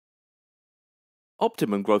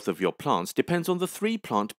Optimum growth of your plants depends on the three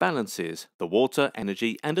plant balances: the water,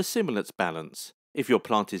 energy, and assimilates balance. If your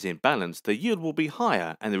plant is in balance, the yield will be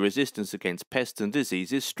higher and the resistance against pests and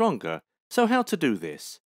diseases stronger. So how to do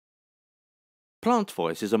this?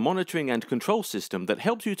 PlantVoice is a monitoring and control system that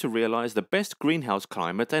helps you to realize the best greenhouse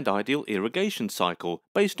climate and ideal irrigation cycle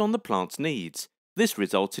based on the plant's needs. This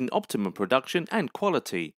results in optimum production and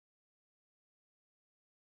quality.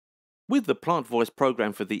 With the PlantVoice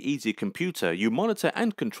program for the Easy Computer, you monitor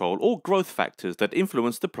and control all growth factors that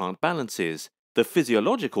influence the plant balances. The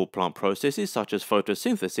physiological plant processes such as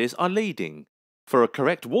photosynthesis are leading. For a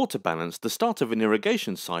correct water balance, the start of an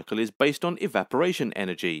irrigation cycle is based on evaporation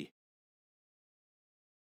energy.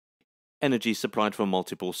 Energy supplied from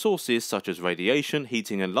multiple sources such as radiation,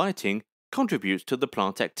 heating and lighting contributes to the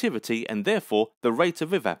plant activity and therefore the rate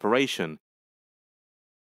of evaporation.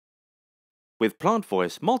 With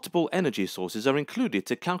PlantVoice, multiple energy sources are included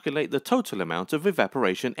to calculate the total amount of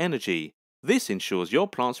evaporation energy. This ensures your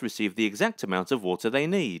plants receive the exact amount of water they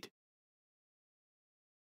need.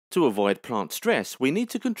 To avoid plant stress, we need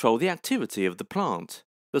to control the activity of the plant.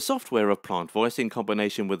 The software of PlantVoice in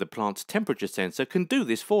combination with the plant's temperature sensor can do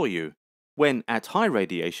this for you. When at high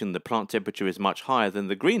radiation the plant temperature is much higher than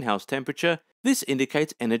the greenhouse temperature, this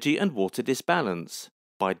indicates energy and water disbalance.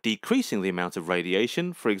 By decreasing the amount of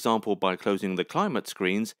radiation, for example by closing the climate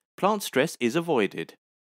screens, plant stress is avoided.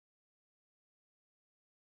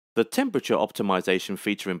 The temperature optimization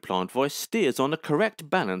feature in PlantVoice steers on a correct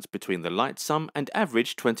balance between the light sum and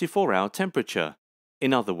average 24-hour temperature.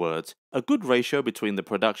 In other words, a good ratio between the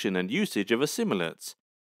production and usage of assimilates.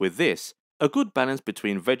 With this, a good balance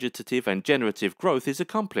between vegetative and generative growth is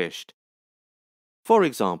accomplished. For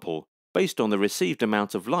example, based on the received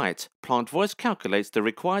amount of light, PlantVoice calculates the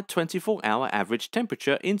required 24-hour average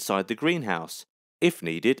temperature inside the greenhouse. If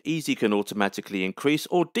needed, Easy can automatically increase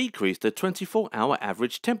or decrease the 24-hour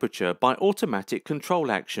average temperature by automatic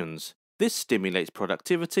control actions. This stimulates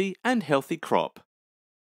productivity and healthy crop.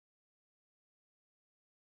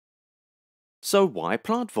 So why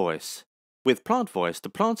PlantVoice? With PlantVoice, the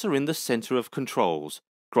plants are in the center of controls.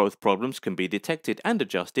 Growth problems can be detected and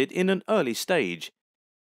adjusted in an early stage.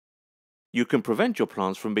 You can prevent your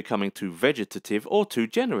plants from becoming too vegetative or too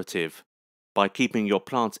generative. By keeping your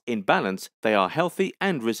plants in balance, they are healthy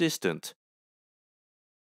and resistant.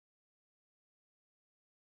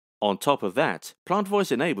 On top of that,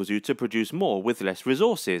 PlantVoice enables you to produce more with less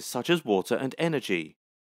resources, such as water and energy.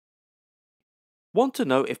 Want to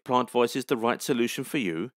know if PlantVoice is the right solution for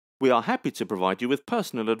you? We are happy to provide you with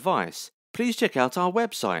personal advice. Please check out our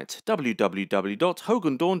website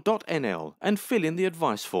www.hogendawn.nl and fill in the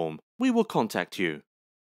advice form. We will contact you.